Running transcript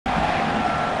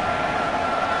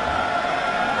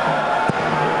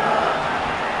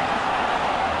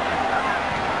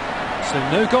So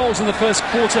no goals in the first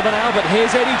quarter for now, but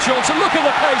here's Eddie Johnson. Look at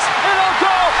the pace. In on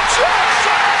goal.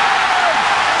 Johnson!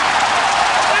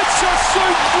 It's a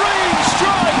supreme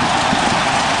strike.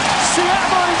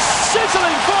 Seattle is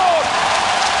sizzling forward.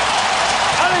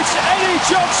 And it's Eddie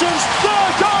Johnson's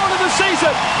third goal of the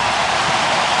season.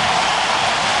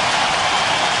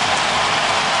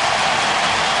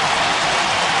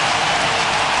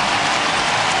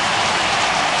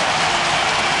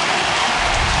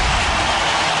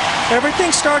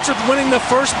 Everything starts with winning the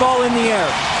first ball in the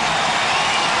air.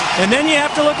 And then you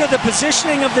have to look at the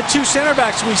positioning of the two center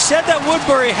backs. We said that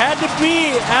Woodbury had to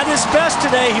be at his best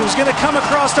today. He was going to come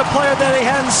across a player that he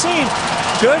hadn't seen.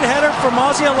 Good header from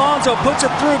Ozzie Alonso, puts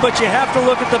it through, but you have to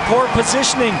look at the poor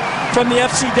positioning from the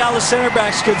FC Dallas center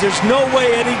backs, because there's no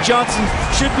way Eddie Johnson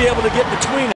should be able to get between it.